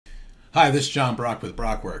Hi, this is John Brock with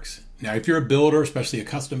Brockworks. Now, if you're a builder, especially a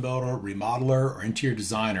custom builder, remodeler, or interior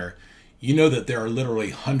designer, you know that there are literally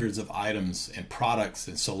hundreds of items and products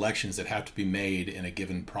and selections that have to be made in a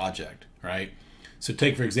given project, right? So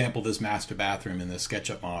take, for example, this master bathroom in the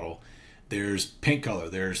SketchUp model. There's paint color.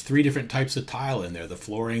 There's 3 different types of tile in there: the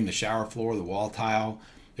flooring, the shower floor, the wall tile.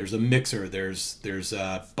 There's a mixer. There's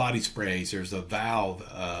body sprays. There's a valve.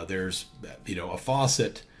 There's a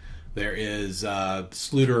faucet. There is a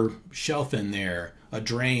Sluter shelf in there, a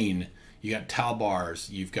drain. You got towel bars.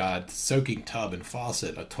 You've got soaking tub and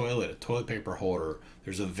faucet, a toilet paper holder.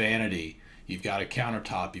 There's a vanity. You've got a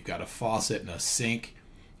countertop. You've got a faucet and a sink.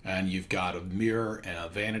 And you've got a mirror and a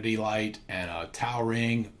vanity light and a towel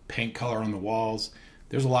ring, paint color on the walls.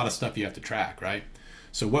 There's a lot of stuff you have to track, right?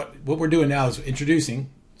 So what we're doing now is introducing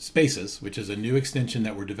Spaces, which is a new extension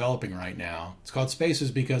that we're developing right now. It's called Spaces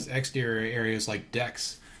because exterior areas like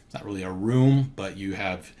decks, it's not really a room, but you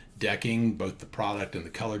have decking, both the product and the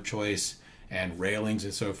color choice, and railings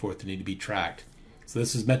and so forth that need to be tracked. So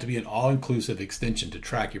this is meant to be an all-inclusive extension to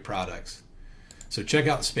track your products. So check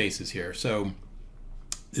out Spaces here. So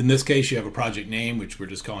in this case, you have a project name, which we're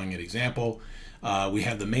just calling it example. We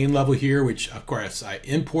have the main level here, which of course I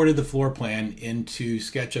imported the floor plan into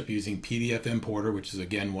SketchUp using PDF importer, which is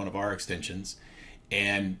again one of our extensions.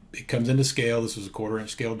 And it comes into scale. This was a 1/4 inch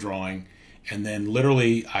scale drawing. And then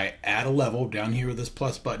literally I add a level down here with this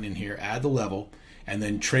plus button in here, add the level, and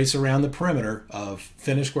then trace around the perimeter of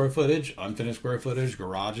finished square footage, unfinished square footage,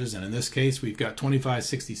 garages. And in this case, we've got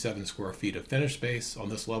 2567 square feet of finished space on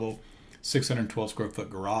this level, 612 square foot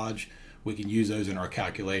garage. We can use those in our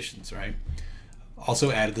calculations, right? Also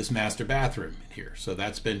added this master bathroom here. So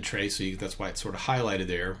that's been traced. So that's why it's sort of highlighted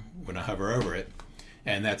there when I hover over it.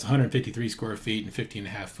 And that's 153 square feet and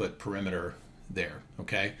 15.5 foot perimeter there,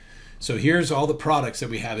 okay? So here's all the products that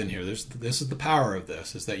we have in here. This is the power of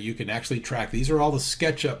this, is that you can actually track. These are all the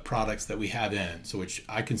SketchUp products that we have in, so which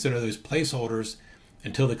I consider those placeholders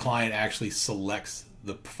until the client actually selects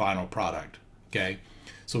the final product, okay?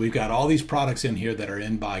 So we've got all these products in here that are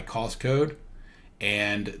in by cost code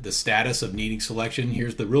and the status of needing selection.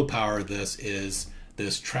 Here's the real power of this, is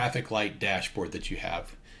this traffic light dashboard that you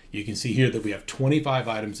have. You can see here that we have 25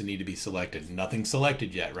 items that need to be selected. Nothing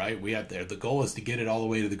selected yet, right? We have there. The goal is to get it all the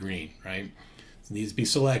way to the green, right? It needs to be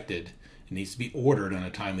selected. It needs to be ordered in a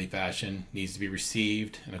timely fashion. It needs to be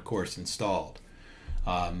received and, of course, installed.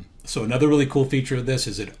 So another really cool feature of this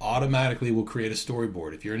is it automatically will create a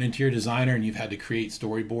storyboard. If you're an interior designer and you've had to create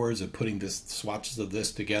storyboards of putting this swatches of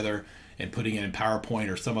this together and putting it in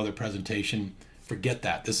PowerPoint or some other presentation, forget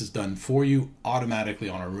that. This is done for you automatically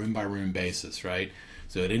on a room-by-room basis, right?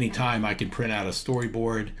 So at any time I can print out a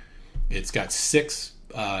storyboard. It's got 6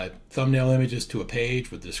 thumbnail images to a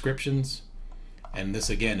page with descriptions. And this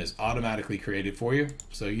again is automatically created for you,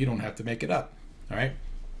 so you don't have to make it up, all right?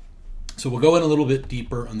 So we'll go in a little bit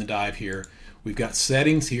deeper on the dive here. We've got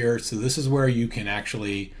settings here. So this is where you can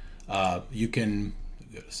actually, you can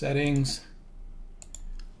go to settings.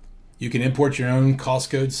 You can import your own cost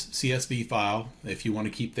codes CSV file if you want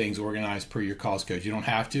to keep things organized per your cost codes. You don't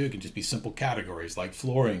have to. It can just be simple categories like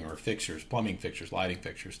flooring or fixtures, plumbing fixtures, lighting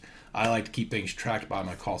fixtures. I like to keep things tracked by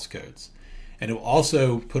my cost codes. And it will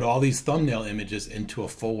also put all these thumbnail images into a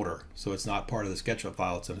folder. So it's not part of the SketchUp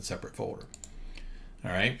file. It's in a separate folder. All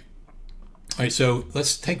right. All right. So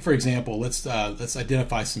let's take, for example, let's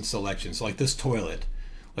identify some selections like this toilet.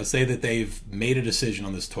 Let's say that they've made a decision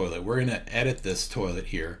on this toilet. We're going to edit this toilet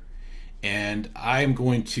here. And I'm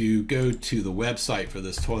going to go to the website for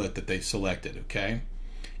this toilet that they've selected, okay?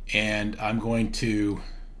 And I'm going to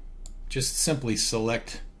just simply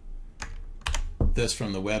select this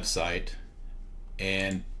from the website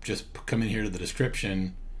and just come in here to the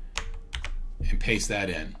description and paste that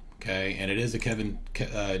in, okay? And it is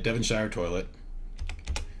a Devonshire toilet.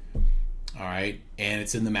 All right, and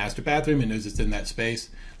it's in the master bathroom. It knows it's in that space.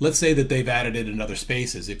 Let's say that they've added it in other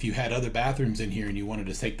spaces. If you had other bathrooms in here and you wanted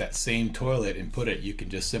to take that same toilet and put it, you can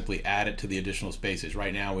just simply add it to the additional spaces.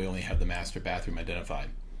 Right now we only have the master bathroom identified.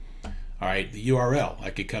 All right, the URL. I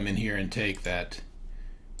could come in here and take that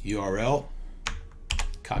URL,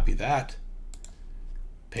 copy that,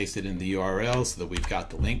 paste it in the URL so that we've got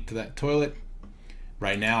the link to that toilet.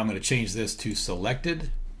 Right now I'm going to change this to selected.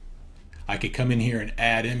 I could come in here and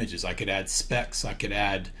add images. I could add specs. I could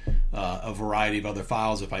add a variety of other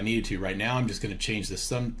files if I needed to. Right now I'm just going to change this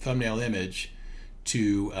thumbnail image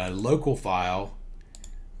to a local file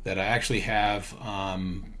that I actually have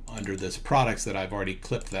under this products that I've already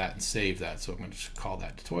clipped that and saved that. So I'm going to just call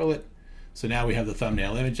that toilet. So now we have the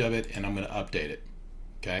thumbnail image of it, and I'm going to update it.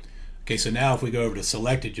 Okay. Okay, so now if we go over to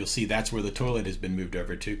selected, you'll see that's where the toilet has been moved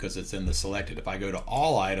over to because it's in the selected. If I go to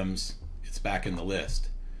all items, It's back in the list.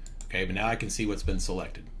 Okay, but now I can see what's been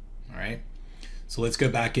selected. All right. So let's go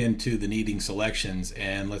back into the needing selections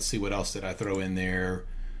and let's see what else did I throw in there.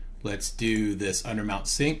 Let's do this undermount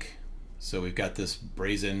sink. So we've got this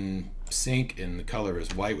brazen sink and the color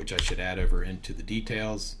is white, which I should add over into the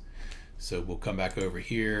details. So we'll come back over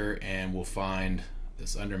here and we'll find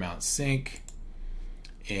this undermount sink,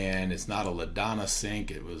 and it's not a Ladonna sink,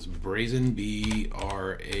 it was brazen, B-R-A-Z-N,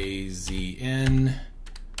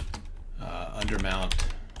 undermount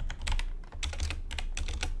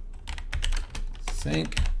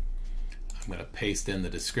sink. I'm going to paste in the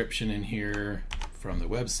description in here from the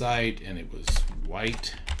website, and it was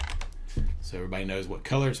white, so everybody knows what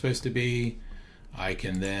color it's supposed to be. I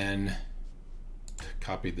can then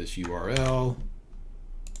copy this URL.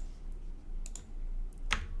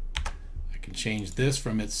 I can change this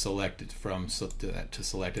from its selected to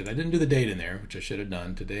selected. I didn't do the date in there, which I should have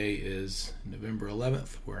done. Today is November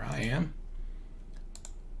 11th, where I am.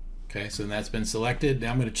 Okay, so that's been selected.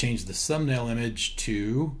 Now I'm going to change the thumbnail image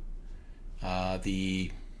to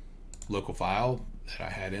the local file that I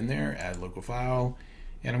had in there, add local file,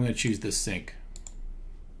 and I'm going to choose this sink.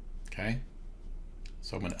 Okay,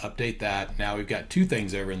 so I'm going to update that. Now we've got two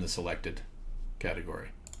things over in the selected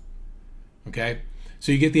category. Okay,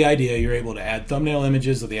 so you get the idea. You're able to add thumbnail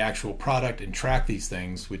images of the actual product and track these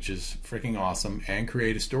things, which is freaking awesome, and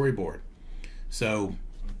create a storyboard. So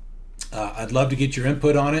I'd love to get your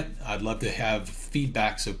input on it. I'd love to have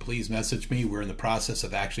feedback, so please message me. We're in the process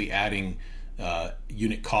of actually adding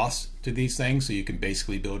unit costs to these things, so you can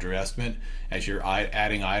basically build your estimate as you're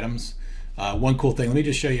adding items. One cool thing, let me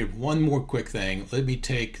just show you one more quick thing. Let me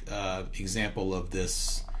take example of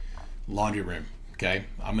this laundry room. Okay,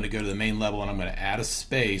 I'm going to go to the main level and I'm going to add a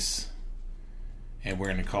space, and we're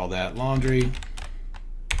going to call that laundry.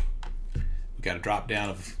 We've got a drop down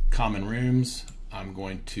of common rooms.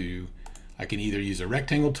 I can either use a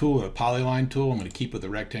rectangle tool or a polyline tool. I'm going to keep with the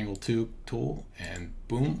rectangle tool, and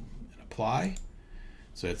boom, and apply.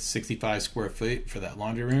 So it's 65 square feet for that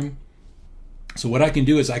laundry room. So what I can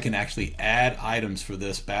do is I can actually add items for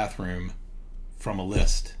this bathroom from a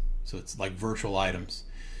list. So it's like virtual items.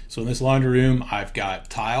 So in this laundry room, I've got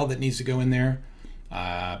tile that needs to go in there,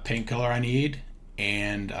 paint color I need,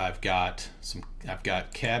 and I've got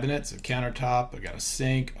cabinets, a countertop, I've got a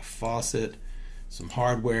sink, a faucet, some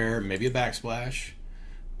hardware, maybe a backsplash.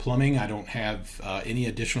 Plumbing, I don't have any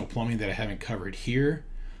additional plumbing that I haven't covered here.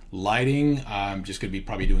 Lighting, I'm just going to be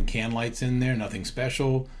probably doing can lights in there, nothing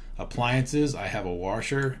special. Appliances, I have a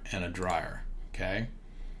washer and a dryer. Okay,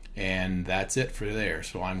 and that's it for there.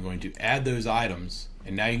 So I'm going to add those items,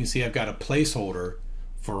 and now you can see I've got a placeholder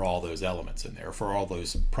for all those elements in there, for all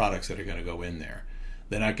those products that are going to go in there.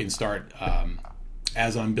 Then I can start,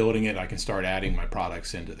 as I'm building it, I can start adding my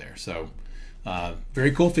products into there. So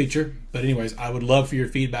very cool feature. But anyways, I would love for your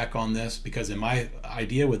feedback on this, because in my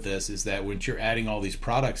idea with this is that when you're adding all these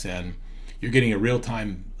products in, you're getting a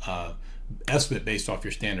real-time estimate based off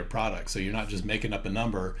your standard product. So you're not just making up a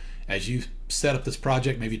number. As you set up this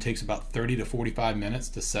project, maybe it takes about 30 to 45 minutes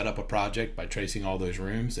to set up a project by tracing all those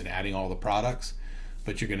rooms and adding all the products,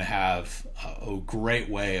 but you're going to have a great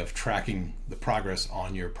way of tracking the progress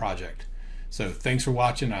on your project. So thanks for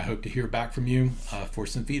watching. I hope to hear back from you for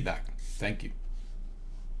some feedback. Thank you.